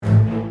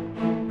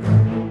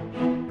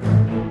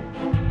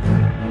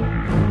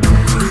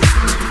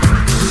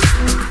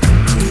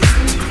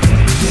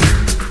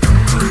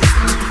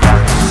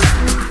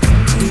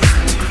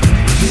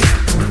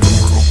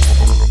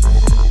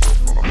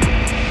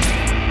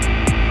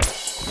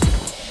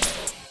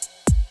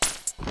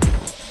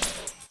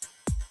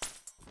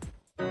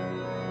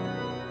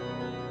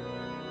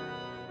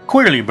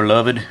Queerly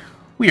beloved,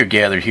 we are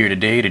gathered here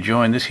today to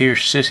join this here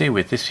sissy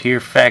with this here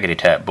faggoty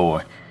type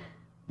boy.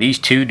 These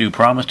two do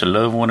promise to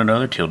love one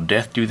another till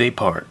death do they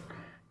part,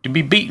 to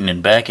be beaten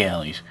in back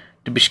alleys,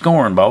 to be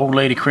scorned by old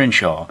Lady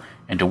Crenshaw,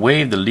 and to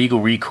waive the legal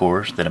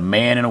recourse that a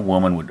man and a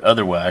woman would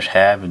otherwise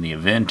have in the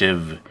event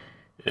of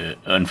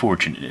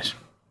unfortunateness.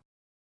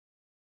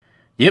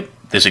 Yep,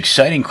 this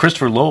exciting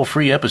Christopher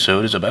Lowell-free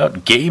episode is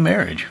about gay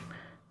marriage,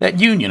 that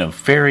union of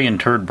fairy and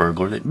turd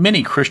burglar that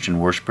many Christian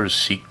worshippers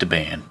seek to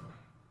ban.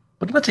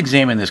 But let's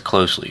examine this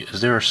closely,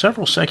 as there are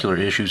several secular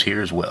issues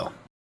here as well.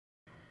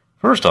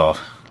 First off,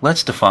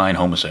 let's define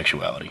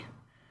homosexuality.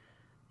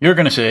 You're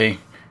going to say,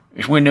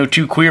 it's when no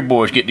two queer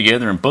boys get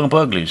together and bump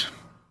uglies.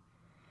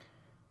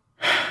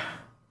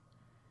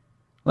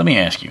 Let me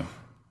ask you,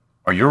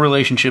 are your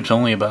relationships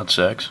only about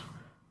sex?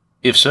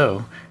 If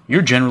so,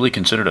 you're generally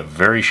considered a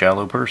very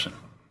shallow person.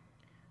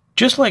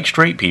 Just like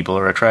straight people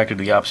are attracted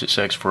to the opposite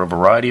sex for a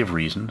variety of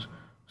reasons,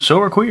 so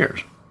are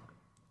queers.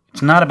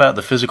 It's not about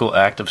the physical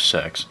act of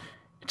sex,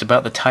 it's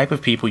about the type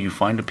of people you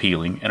find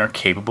appealing and are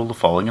capable of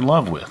falling in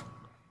love with.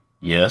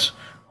 Yes,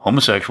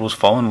 homosexuals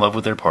fall in love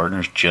with their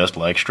partners just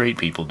like straight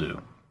people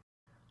do.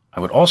 I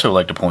would also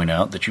like to point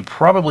out that you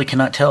probably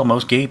cannot tell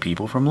most gay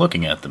people from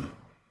looking at them.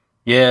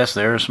 Yes,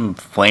 there are some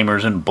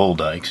flamers and bull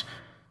dykes,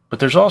 but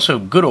there's also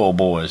good old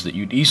boys that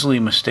you'd easily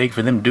mistake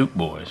for them Duke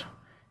boys.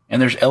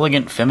 And there's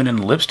elegant feminine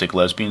lipstick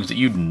lesbians that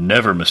you'd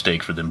never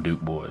mistake for them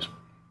Duke boys.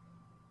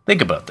 Think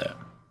about that.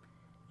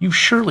 You've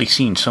surely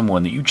seen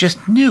someone that you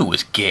just knew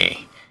was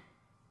gay.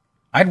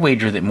 I'd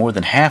wager that more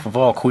than half of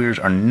all queers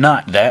are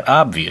not that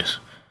obvious.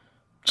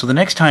 So the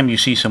next time you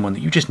see someone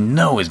that you just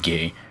know is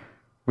gay,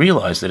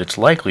 realize that it's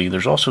likely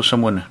there's also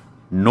someone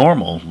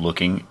normal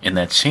looking in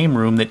that same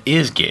room that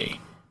is gay.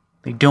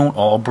 They don't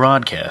all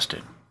broadcast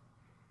it.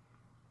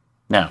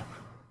 Now,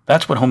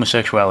 that's what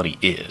homosexuality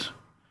is.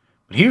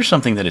 But here's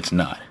something that it's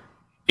not.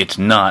 It's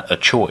not a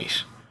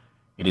choice.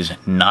 It is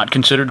not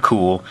considered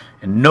cool,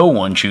 and no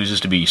one chooses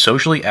to be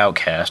socially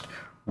outcast,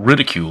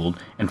 ridiculed,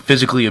 and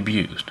physically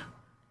abused.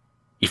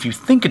 If you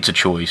think it's a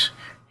choice,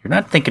 you're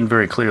not thinking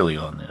very clearly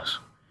on this.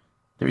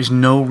 There is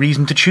no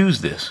reason to choose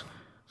this.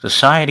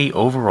 Society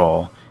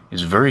overall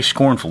is very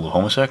scornful of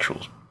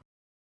homosexuals.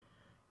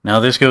 Now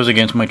this goes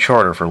against my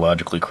charter for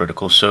logically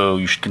critical, so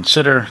you should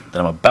consider that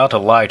I'm about to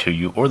lie to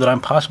you or that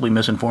I'm possibly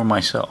misinformed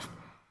myself.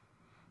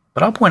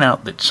 But I'll point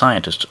out that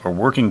scientists are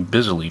working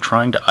busily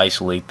trying to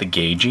isolate the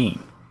gay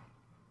gene.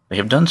 They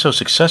have done so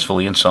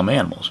successfully in some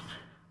animals.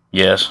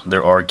 Yes,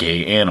 there are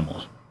gay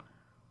animals.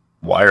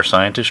 Why are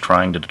scientists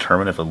trying to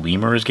determine if a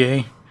lemur is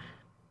gay?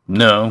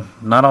 No,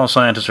 not all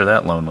scientists are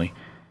that lonely.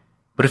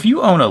 But if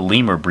you own a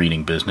lemur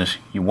breeding business,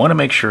 you want to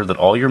make sure that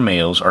all your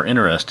males are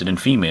interested in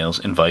females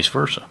and vice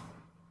versa.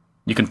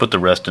 You can put the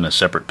rest in a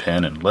separate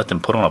pen and let them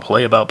put on a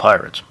play about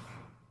pirates.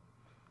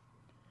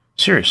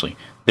 Seriously,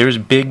 there is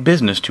big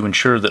business to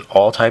ensure that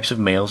all types of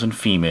males and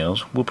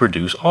females will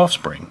produce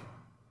offspring.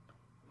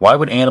 Why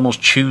would animals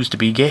choose to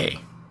be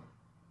gay?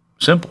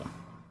 Simple.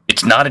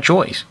 It's not a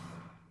choice.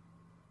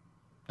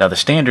 Now the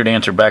standard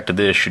answer back to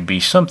this should be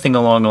something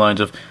along the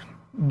lines of,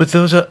 but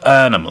those are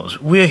animals.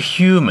 We're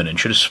human and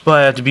should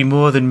aspire to be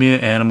more than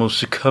mere animals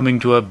succumbing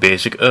to our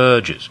basic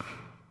urges.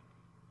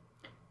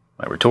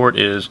 My retort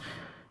is,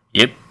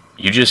 yep,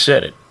 you just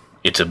said it.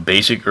 It's a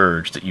basic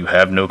urge that you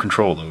have no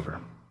control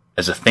over.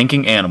 As a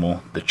thinking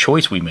animal, the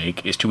choice we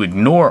make is to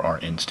ignore our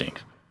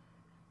instincts.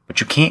 But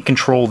you can't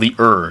control the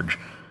urge.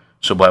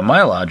 So by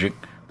my logic,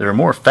 there are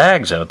more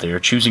fags out there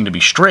choosing to be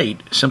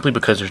straight simply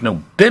because there's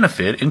no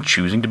benefit in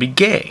choosing to be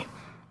gay.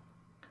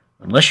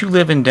 Unless you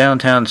live in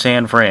downtown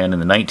San Fran in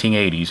the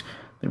 1980s,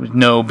 there was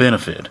no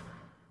benefit.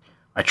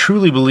 I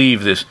truly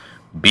believe this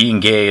being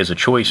gay as a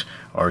choice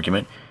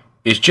argument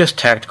is just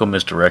tactical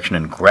misdirection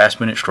and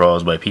grasping at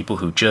straws by people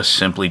who just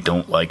simply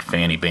don't like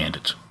fanny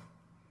bandits.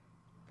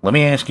 Let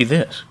me ask you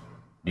this.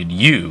 Did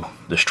you,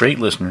 the straight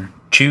listener,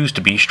 choose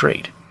to be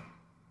straight?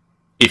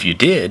 If you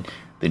did,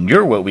 then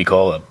you're what we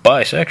call a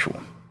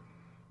bisexual.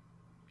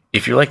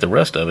 If you're like the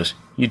rest of us,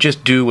 you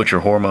just do what your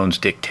hormones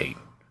dictate.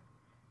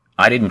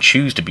 I didn't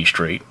choose to be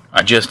straight,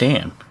 I just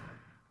am.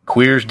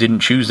 Queers didn't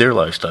choose their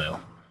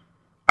lifestyle.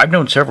 I've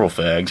known several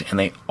fags, and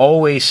they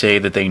always say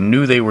that they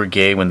knew they were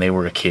gay when they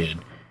were a kid.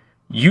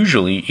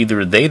 Usually,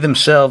 either they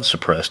themselves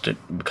suppressed it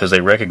because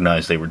they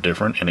recognized they were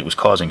different and it was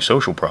causing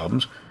social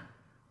problems,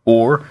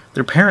 or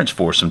their parents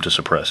forced them to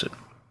suppress it.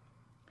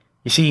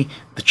 You see,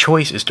 the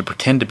choice is to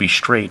pretend to be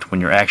straight when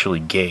you're actually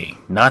gay,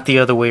 not the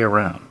other way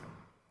around.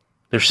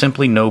 There's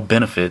simply no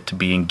benefit to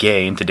being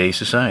gay in today's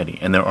society,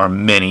 and there are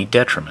many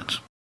detriments.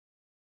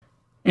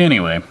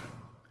 Anyway,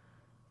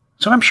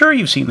 so I'm sure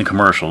you've seen the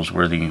commercials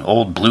where the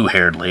old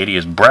blue-haired lady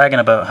is bragging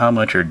about how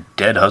much her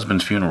dead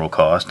husband's funeral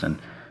cost, and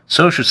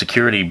Social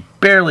Security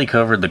barely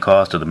covered the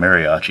cost of the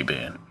mariachi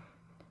band.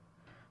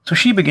 So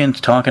she begins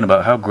talking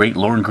about how great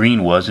Lorne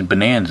Greene was in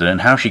Bonanza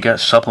and how she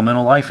got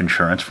supplemental life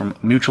insurance from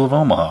Mutual of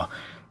Omaha,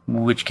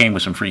 which came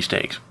with some free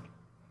steaks.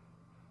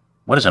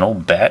 What does an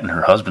old bat and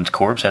her husband's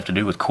corpse have to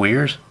do with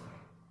queers?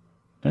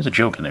 There's a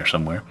joke in there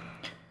somewhere.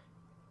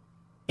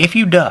 If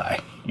you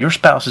die, your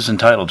spouse is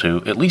entitled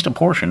to at least a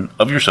portion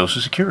of your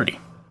Social Security.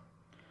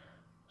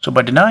 So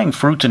by denying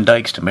Fruits and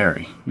Dykes to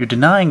marry, you're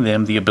denying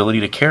them the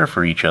ability to care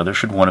for each other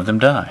should one of them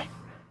die.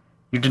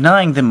 You're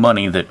denying them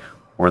money that,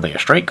 were they a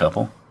straight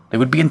couple, they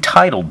would be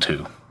entitled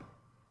to.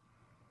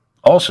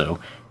 Also,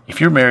 if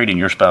you're married and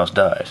your spouse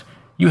dies,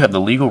 you have the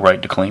legal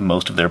right to claim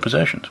most of their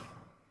possessions.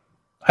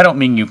 I don't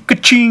mean you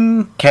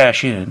ka-ching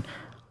cash in.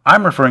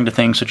 I'm referring to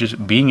things such as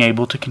being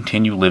able to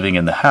continue living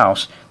in the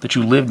house that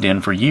you lived in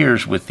for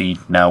years with the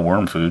now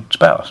worm food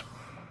spouse.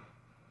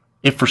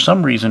 If for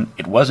some reason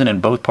it wasn't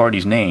in both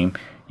parties' name,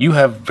 you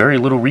have very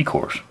little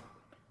recourse.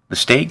 The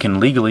state can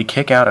legally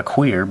kick out a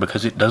queer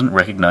because it doesn't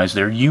recognize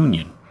their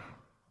union.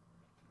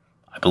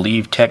 I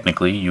believe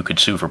technically you could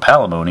sue for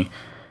palimony,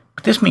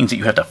 but this means that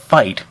you have to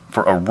fight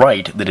for a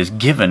right that is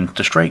given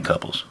to straight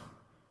couples.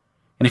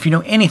 And if you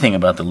know anything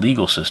about the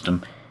legal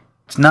system,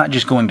 it's not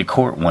just going to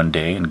court one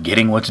day and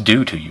getting what's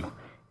due to you.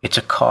 It's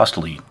a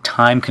costly,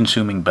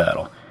 time-consuming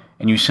battle,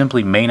 and you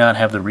simply may not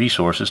have the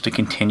resources to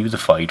continue the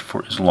fight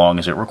for as long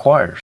as it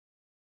requires.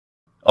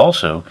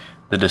 Also,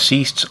 the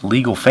deceased's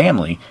legal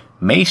family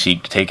may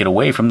seek to take it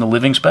away from the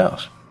living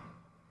spouse.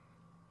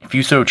 If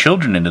you throw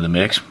children into the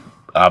mix,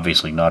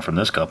 obviously not from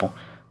this couple,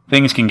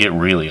 things can get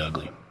really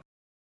ugly.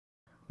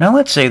 Now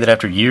let's say that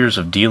after years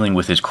of dealing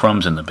with his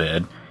crumbs in the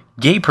bed,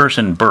 gay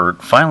person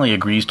Bert finally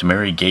agrees to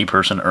marry gay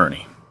person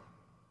Ernie.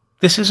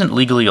 This isn't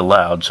legally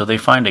allowed, so they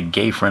find a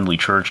gay-friendly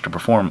church to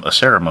perform a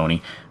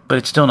ceremony, but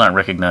it's still not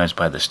recognized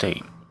by the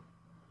state.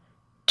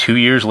 2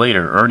 years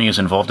later, Ernie is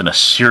involved in a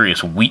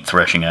serious wheat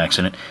threshing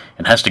accident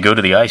and has to go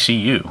to the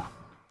ICU.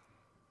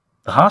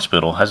 The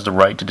hospital has the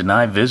right to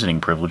deny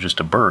visiting privileges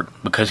to Bert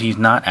because he's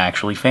not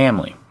actually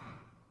family.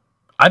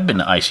 I've been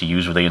to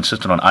ICUs where they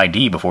insisted on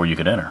ID before you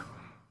could enter.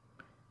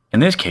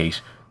 In this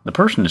case, the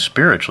person is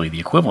spiritually the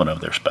equivalent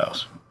of their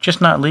spouse, just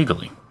not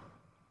legally.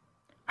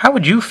 How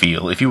would you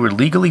feel if you were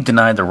legally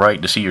denied the right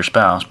to see your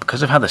spouse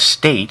because of how the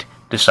state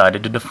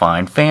decided to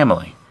define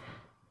family?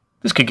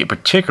 This could get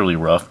particularly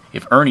rough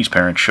if Ernie's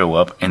parents show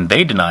up and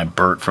they deny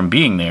Bert from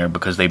being there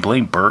because they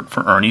blame Bert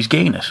for Ernie's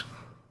gayness.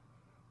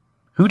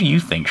 Who do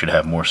you think should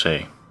have more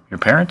say, your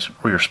parents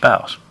or your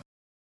spouse?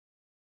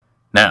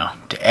 Now,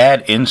 to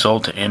add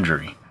insult to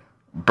injury,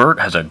 Bert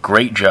has a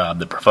great job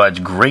that provides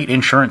great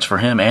insurance for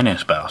him and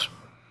his spouse.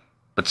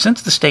 But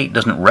since the state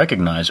doesn't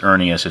recognize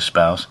Ernie as his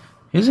spouse,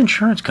 his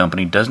insurance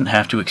company doesn't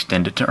have to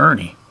extend it to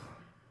Ernie.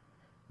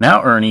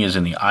 Now Ernie is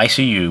in the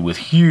ICU with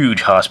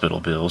huge hospital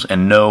bills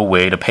and no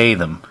way to pay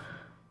them.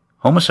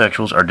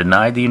 Homosexuals are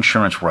denied the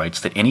insurance rights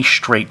that any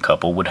straight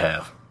couple would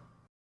have.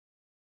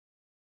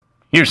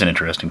 Here's an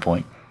interesting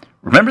point.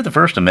 Remember the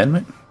First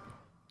Amendment?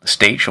 The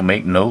state shall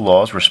make no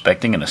laws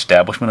respecting an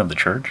establishment of the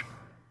church.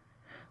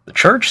 The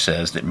church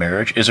says that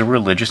marriage is a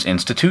religious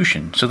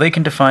institution, so they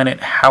can define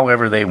it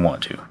however they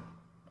want to.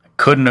 I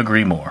couldn't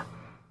agree more.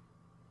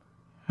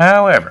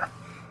 However,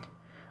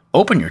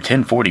 open your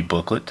 1040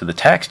 booklet to the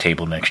tax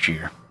table next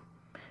year.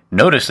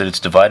 Notice that it's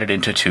divided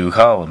into 2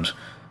 columns,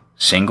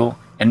 single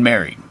and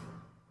married.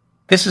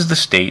 This is the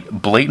state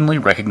blatantly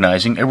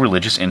recognizing a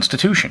religious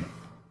institution.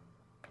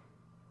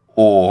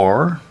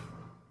 Or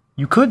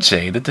you could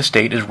say that the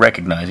state is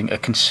recognizing a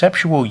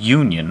conceptual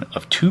union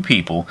of 2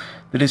 people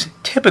that is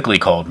typically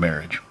called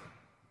marriage.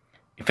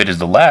 If it is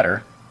the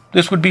latter,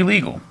 this would be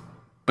legal,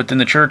 but then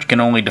the church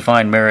can only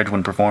define marriage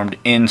when performed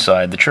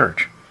inside the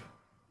church.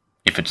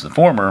 If it's the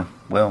former,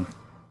 well,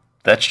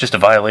 that's just a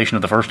violation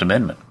of the First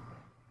Amendment.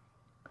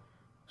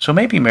 So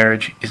maybe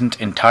marriage isn't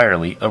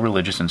entirely a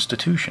religious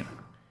institution.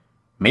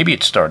 Maybe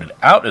it started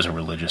out as a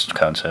religious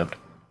concept,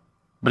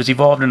 but has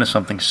evolved into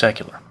something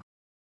secular.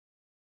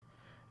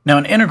 Now,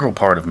 an integral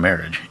part of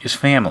marriage is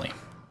family.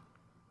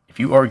 If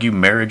you argue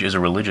marriage is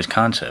a religious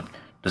concept,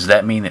 does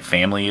that mean that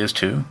family is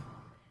too?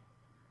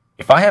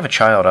 If I have a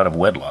child out of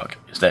wedlock,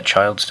 is that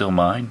child still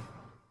mine?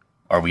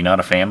 Are we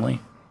not a family,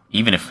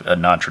 even if a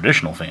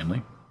non-traditional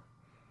family?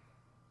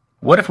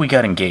 What if we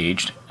got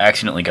engaged,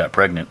 accidentally got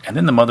pregnant, and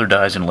then the mother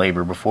dies in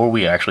labor before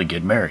we actually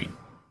get married?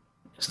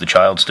 Is the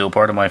child still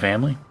part of my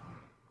family?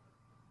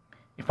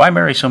 If I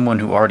marry someone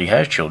who already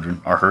has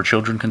children, are her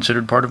children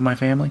considered part of my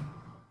family?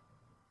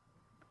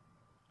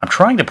 I'm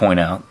trying to point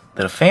out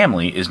that a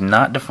family is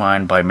not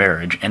defined by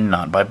marriage and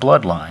not by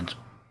bloodlines.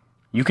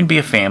 You can be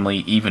a family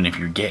even if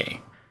you're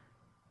gay.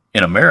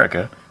 In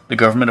America, the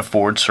government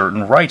affords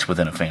certain rights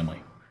within a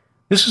family.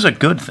 This is a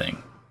good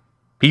thing.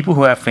 People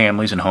who have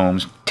families and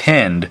homes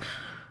tend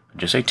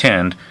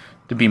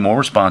to be more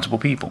responsible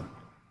people.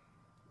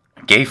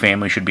 A gay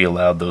family should be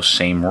allowed those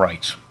same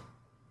rights.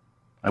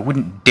 I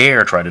wouldn't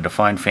dare try to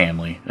define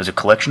family as a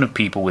collection of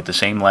people with the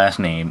same last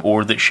name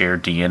or that share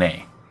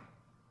DNA.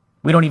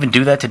 We don't even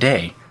do that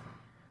today.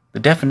 The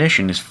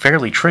definition is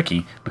fairly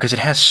tricky because it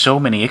has so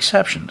many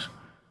exceptions.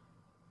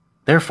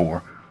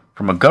 Therefore,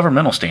 from a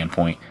governmental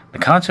standpoint, the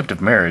concept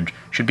of marriage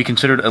should be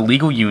considered a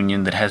legal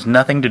union that has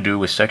nothing to do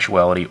with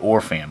sexuality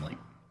or family.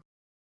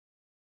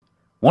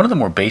 One of the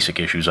more basic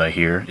issues I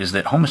hear is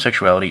that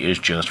homosexuality is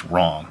just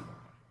wrong.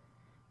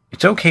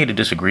 It's okay to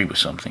disagree with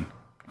something.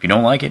 If you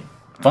don't like it,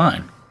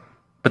 fine.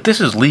 But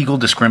this is legal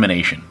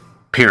discrimination,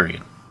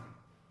 period.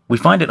 We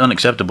find it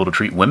unacceptable to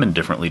treat women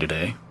differently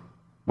today.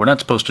 We're not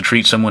supposed to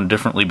treat someone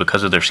differently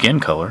because of their skin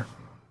color.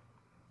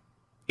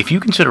 If you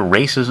consider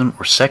racism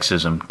or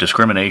sexism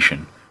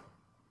discrimination,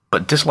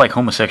 but dislike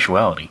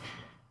homosexuality,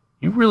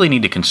 you really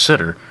need to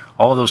consider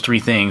all those three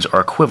things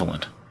are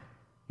equivalent.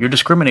 You're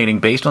discriminating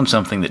based on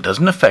something that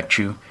doesn't affect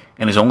you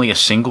and is only a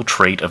single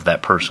trait of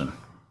that person.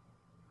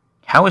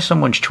 How is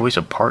someone's choice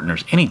of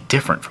partners any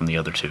different from the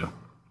other two?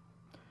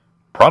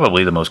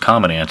 Probably the most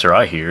common answer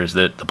I hear is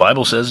that the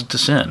Bible says it's a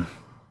sin.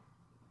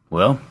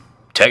 Well,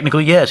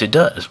 technically yes, it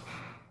does.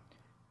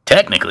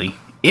 Technically,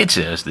 it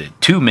says that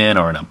two men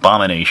are an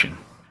abomination.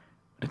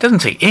 It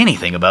doesn't say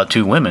anything about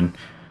two women,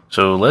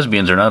 so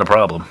lesbians are not a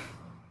problem.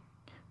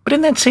 But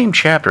in that same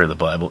chapter of the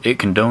Bible, it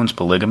condones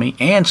polygamy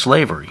and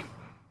slavery.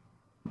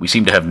 We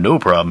seem to have no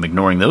problem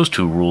ignoring those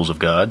two rules of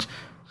God's,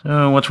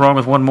 so what's wrong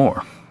with one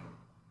more?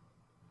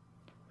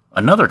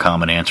 Another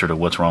common answer to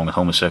what's wrong with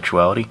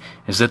homosexuality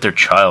is that they're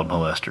child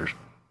molesters.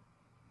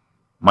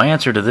 My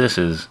answer to this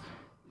is,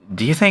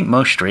 do you think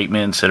most straight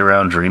men sit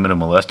around dreaming of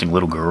molesting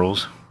little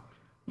girls?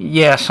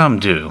 Yeah, some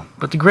do,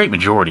 but the great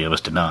majority of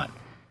us do not.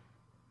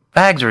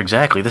 Fags are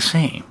exactly the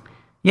same.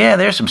 Yeah,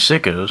 there's some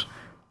sickos.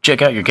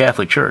 Check out your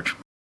Catholic Church.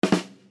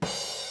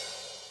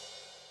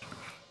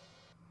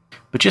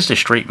 But just as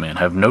straight men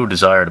have no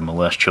desire to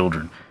molest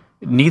children,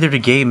 neither do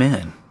gay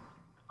men.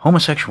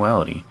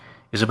 Homosexuality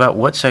is about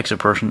what sex a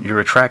person you're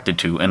attracted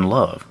to and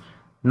love,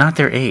 not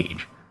their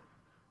age.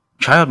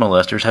 Child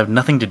molesters have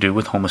nothing to do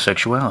with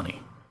homosexuality.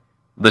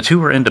 The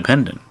two are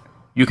independent.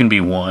 You can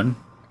be one,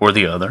 or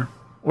the other,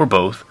 or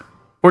both,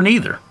 or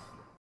neither.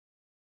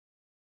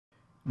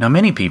 Now,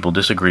 many people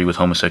disagree with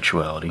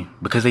homosexuality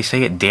because they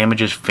say it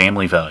damages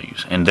family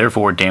values and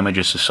therefore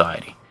damages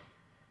society.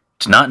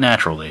 It's not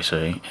natural, they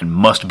say, and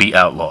must be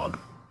outlawed.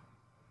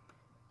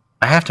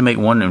 I have to make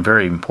one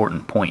very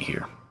important point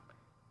here.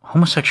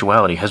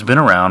 Homosexuality has been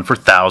around for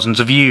thousands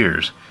of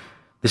years.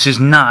 This is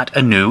not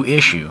a new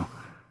issue.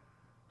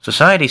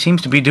 Society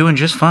seems to be doing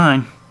just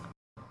fine.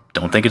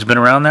 Don't think it's been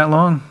around that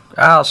long?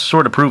 I'll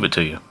sort of prove it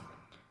to you.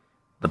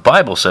 The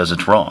Bible says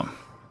it's wrong.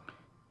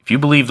 If you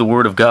believe the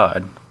Word of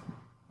God,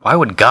 why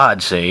would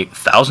God say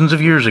thousands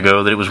of years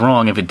ago that it was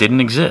wrong if it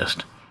didn't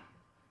exist?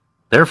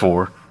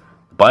 Therefore,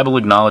 the Bible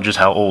acknowledges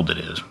how old it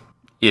is,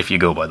 if you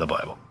go by the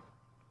Bible.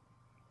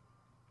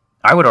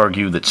 I would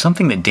argue that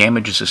something that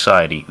damages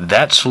society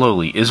that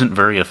slowly isn't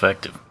very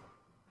effective.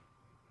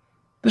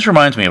 This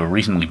reminds me of a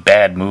recently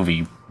bad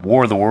movie,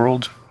 War of the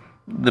Worlds.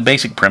 The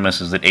basic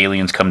premise is that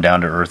aliens come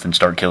down to Earth and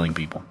start killing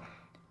people.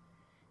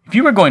 If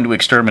you were going to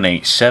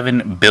exterminate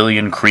 7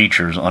 billion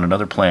creatures on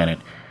another planet,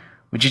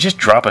 would you just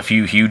drop a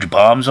few huge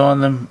bombs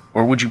on them,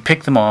 or would you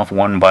pick them off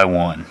one by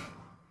one?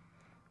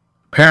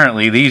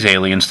 Apparently, these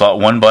aliens thought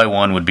one by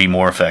one would be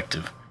more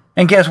effective.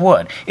 And guess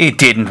what? It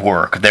didn't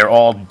work. They're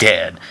all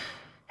dead.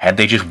 Had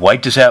they just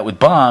wiped us out with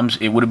bombs,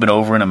 it would have been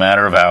over in a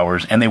matter of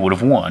hours, and they would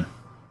have won.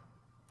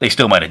 They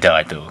still might have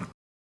died, though.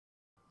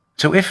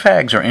 So if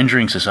fags are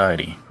injuring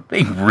society,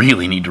 they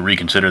really need to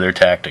reconsider their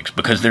tactics,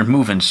 because they're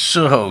moving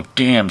so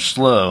damn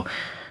slow.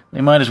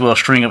 They might as well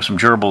string up some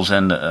gerbils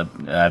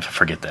and,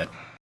 forget that.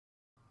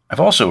 I've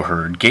also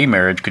heard gay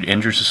marriage could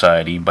injure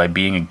society by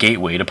being a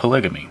gateway to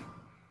polygamy,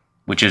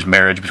 which is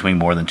marriage between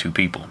more than two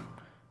people.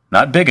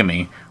 Not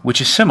bigamy,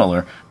 which is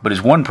similar, but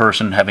is one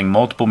person having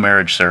multiple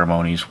marriage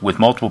ceremonies with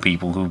multiple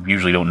people who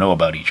usually don't know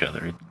about each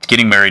other. It's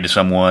getting married to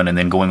someone and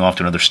then going off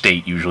to another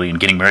state usually and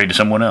getting married to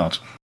someone else.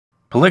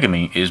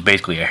 Polygamy is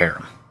basically a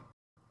harem.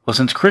 Well,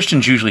 since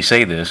Christians usually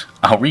say this,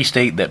 I'll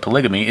restate that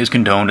polygamy is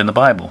condoned in the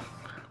Bible.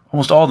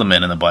 Almost all the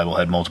men in the Bible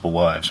had multiple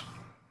wives.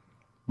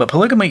 But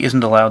polygamy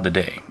isn't allowed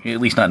today, at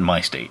least not in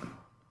my state.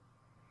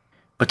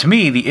 But to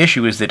me, the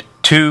issue is that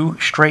two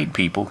straight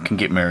people can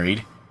get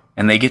married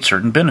and they get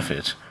certain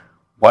benefits.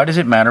 Why does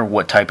it matter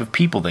what type of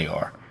people they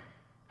are?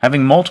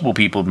 Having multiple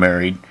people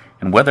married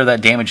and whether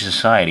that damages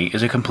society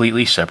is a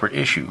completely separate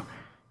issue.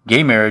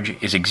 Gay marriage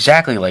is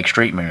exactly like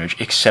straight marriage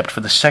except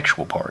for the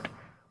sexual part,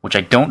 which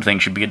I don't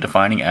think should be a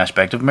defining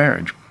aspect of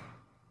marriage.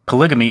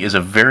 Polygamy is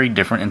a very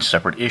different and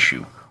separate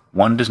issue.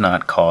 One does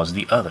not cause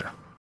the other.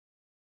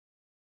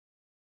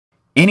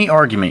 Any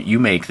argument you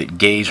make that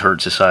gays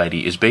hurt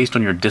society is based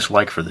on your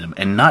dislike for them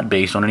and not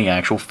based on any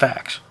actual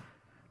facts.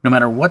 No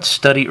matter what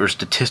study or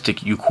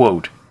statistic you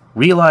quote,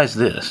 realize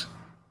this.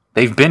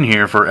 They've been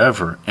here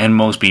forever, and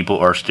most people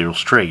are still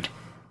straight.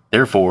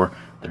 Therefore,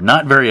 they're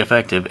not very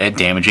effective at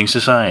damaging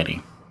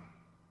society.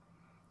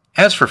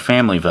 As for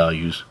family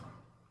values,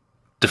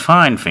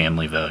 define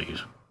family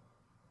values.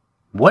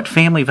 What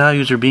family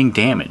values are being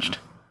damaged?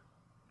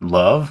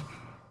 Love?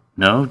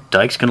 No,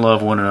 dykes can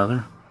love one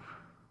another.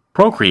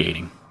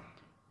 Procreating.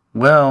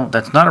 Well,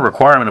 that's not a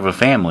requirement of a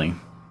family,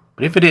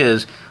 but if it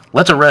is,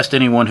 let's arrest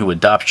anyone who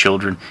adopts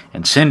children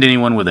and send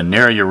anyone with a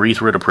narrow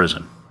urethra to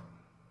prison.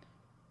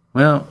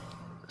 Well,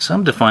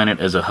 some define it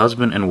as a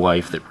husband and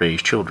wife that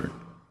raise children.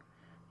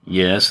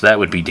 Yes, that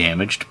would be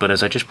damaged, but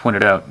as I just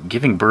pointed out,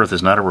 giving birth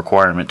is not a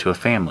requirement to a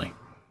family.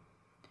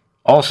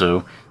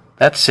 Also,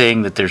 That's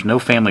saying that there's no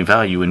family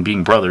value in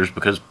being brothers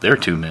because they're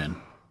two men.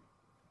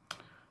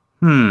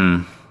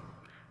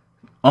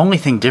 Only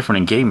thing different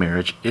in gay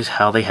marriage is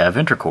how they have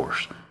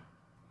intercourse.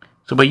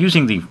 So by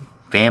using the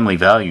family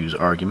values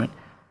argument,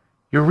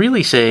 you're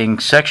really saying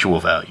sexual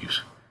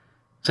values.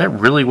 Is that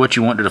really what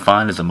you want to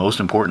define as the most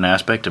important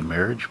aspect of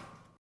marriage?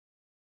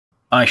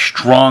 I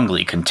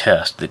strongly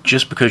contest that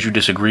just because you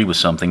disagree with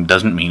something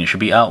doesn't mean it should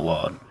be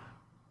outlawed.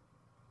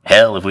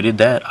 Hell, if we did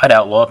that, I'd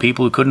outlaw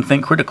people who couldn't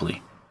think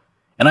critically.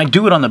 And I'd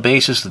do it on the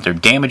basis that they're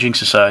damaging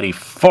society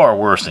far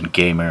worse than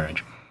gay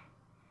marriage.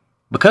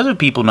 Because of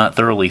people not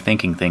thoroughly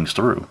thinking things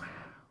through,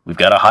 we've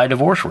got a high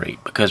divorce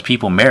rate because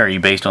people marry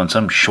based on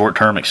some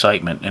short-term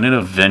excitement and it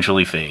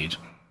eventually fades.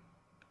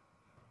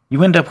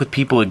 You end up with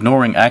people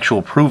ignoring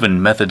actual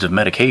proven methods of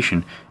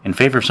medication in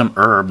favor of some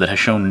herb that has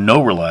shown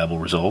no reliable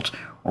results,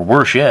 or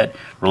worse yet,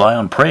 rely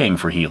on praying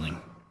for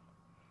healing.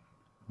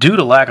 Due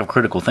to lack of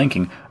critical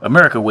thinking,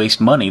 America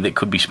wastes money that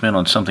could be spent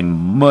on something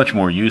much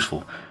more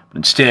useful, but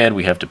instead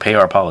we have to pay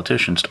our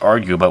politicians to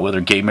argue about whether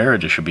gay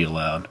marriages should be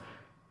allowed.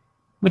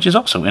 Which is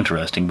also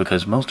interesting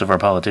because most of our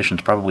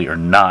politicians probably are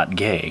not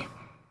gay.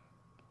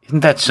 Isn't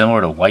that similar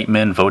to white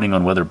men voting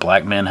on whether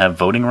black men have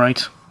voting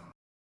rights?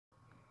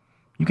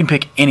 You can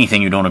pick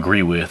anything you don't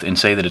agree with and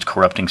say that it's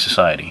corrupting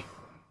society.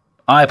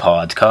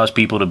 iPods cause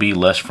people to be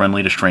less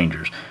friendly to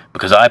strangers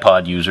because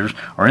iPod users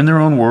are in their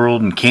own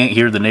world and can't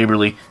hear the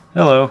neighborly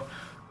 "hello"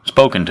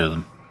 spoken to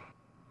them.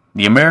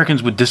 The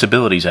Americans with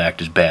Disabilities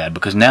Act is bad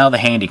because now the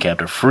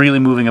handicapped are freely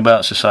moving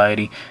about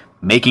society,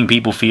 making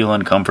people feel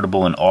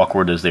uncomfortable and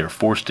awkward as they are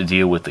forced to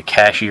deal with the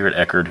cashier at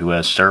Eckerd who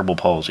has cerebral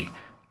palsy.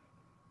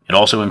 It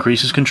also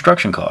increases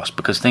construction costs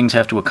because things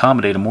have to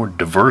accommodate a more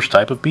diverse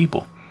type of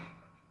people.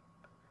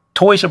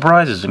 Toy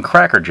surprises and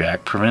Cracker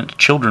Jack prevent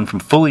children from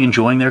fully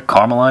enjoying their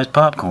caramelized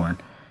popcorn.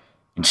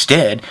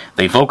 Instead,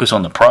 they focus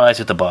on the prize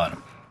at the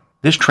bottom.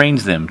 This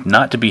trains them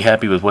not to be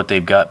happy with what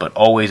they've got but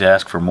always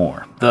ask for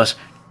more. Thus,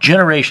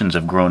 generations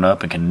have grown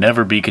up and can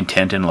never be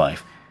content in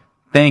life.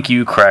 Thank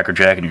you, Cracker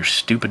Jack, and your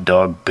stupid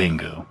dog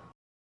Bingo.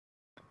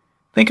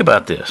 Think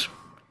about this.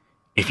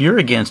 If you're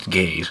against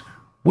gays,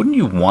 wouldn't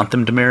you want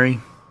them to marry?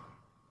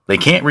 They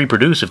can't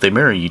reproduce if they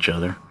marry each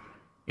other.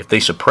 If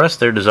they suppress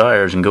their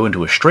desires and go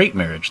into a straight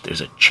marriage,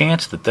 there's a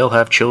chance that they'll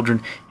have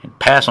children and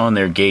pass on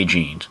their gay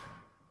genes.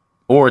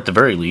 Or, at the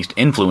very least,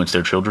 influence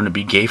their children to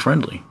be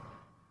gay-friendly.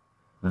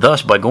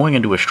 Thus, by going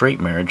into a straight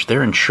marriage,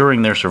 they're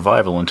ensuring their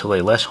survival until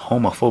a less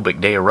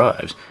homophobic day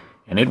arrives,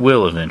 and it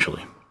will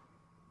eventually.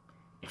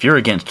 If you're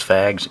against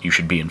fags, you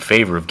should be in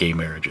favor of gay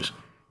marriages.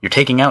 You're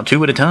taking out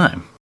 2 at a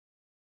time.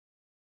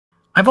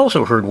 I've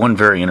also heard one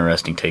very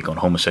interesting take on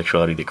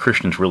homosexuality that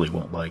Christians really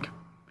won't like.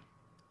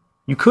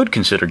 You could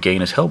consider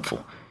gayness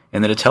helpful,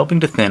 and that it's helping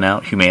to thin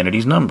out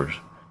humanity's numbers.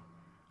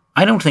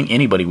 I don't think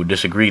anybody would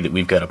disagree that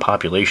we've got a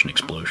population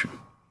explosion.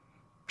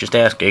 Just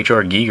ask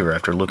H.R. Giger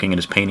after looking at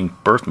his painting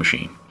Birth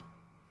Machine.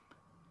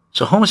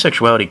 So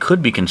homosexuality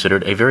could be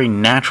considered a very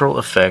natural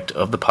effect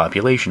of the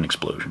population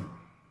explosion.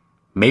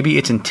 Maybe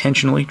it's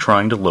intentionally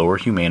trying to lower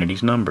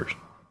humanity's numbers.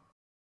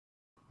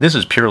 This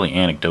is purely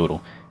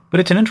anecdotal, but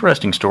it's an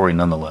interesting story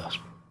nonetheless.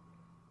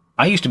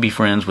 I used to be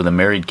friends with a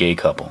married gay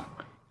couple.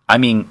 I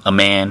mean, a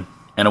man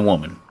and a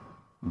woman.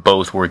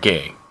 Both were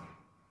gay.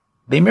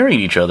 They married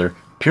each other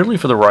purely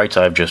for the rights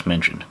I've just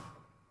mentioned.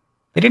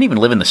 They didn't even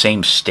live in the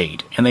same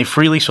state, and they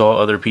freely saw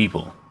other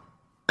people.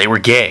 They were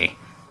gay.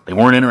 They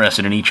weren't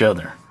interested in each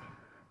other.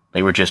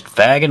 They were just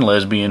fag and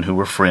lesbian who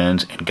were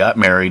friends and got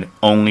married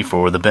only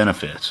for the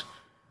benefits.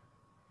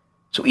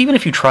 So even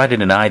if you try to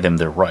deny them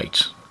their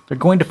rights, they're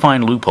going to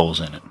find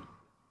loopholes in it.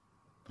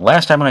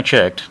 Last time I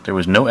checked, there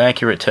was no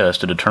accurate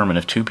test to determine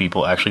if 2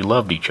 people actually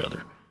loved each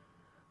other.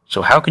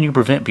 So how can you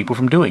prevent people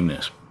from doing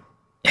this?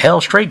 Hell,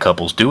 straight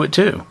couples do it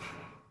too.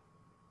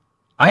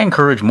 I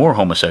encourage more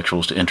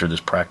homosexuals to enter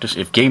this practice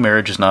if gay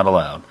marriage is not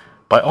allowed.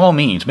 By all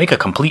means, make a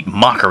complete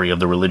mockery of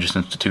the religious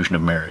institution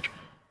of marriage.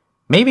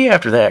 Maybe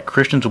after that,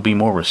 Christians will be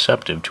more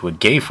receptive to a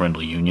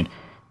gay-friendly union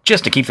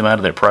just to keep them out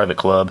of their private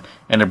club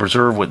and to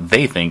preserve what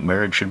they think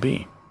marriage should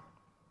be.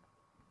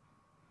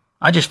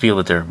 I just feel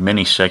that there are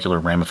many secular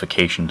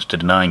ramifications to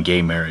denying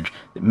gay marriage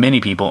that many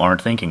people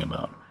aren't thinking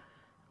about.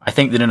 I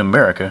think that in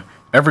America,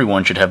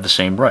 everyone should have the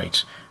same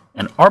rights,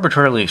 and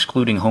arbitrarily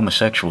excluding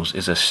homosexuals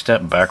is a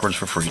step backwards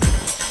for freedom.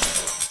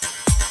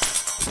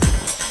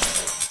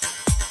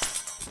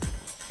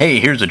 Hey,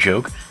 here's a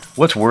joke.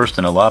 What's worse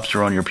than a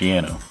lobster on your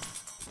piano?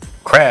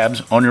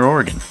 Crabs on your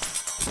organ.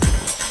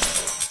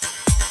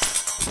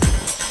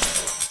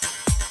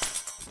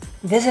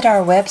 Visit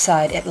our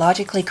website at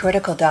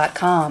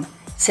logicallycritical.com.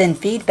 Send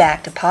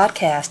feedback to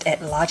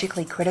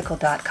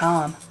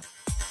podcast@logicallycritical.com.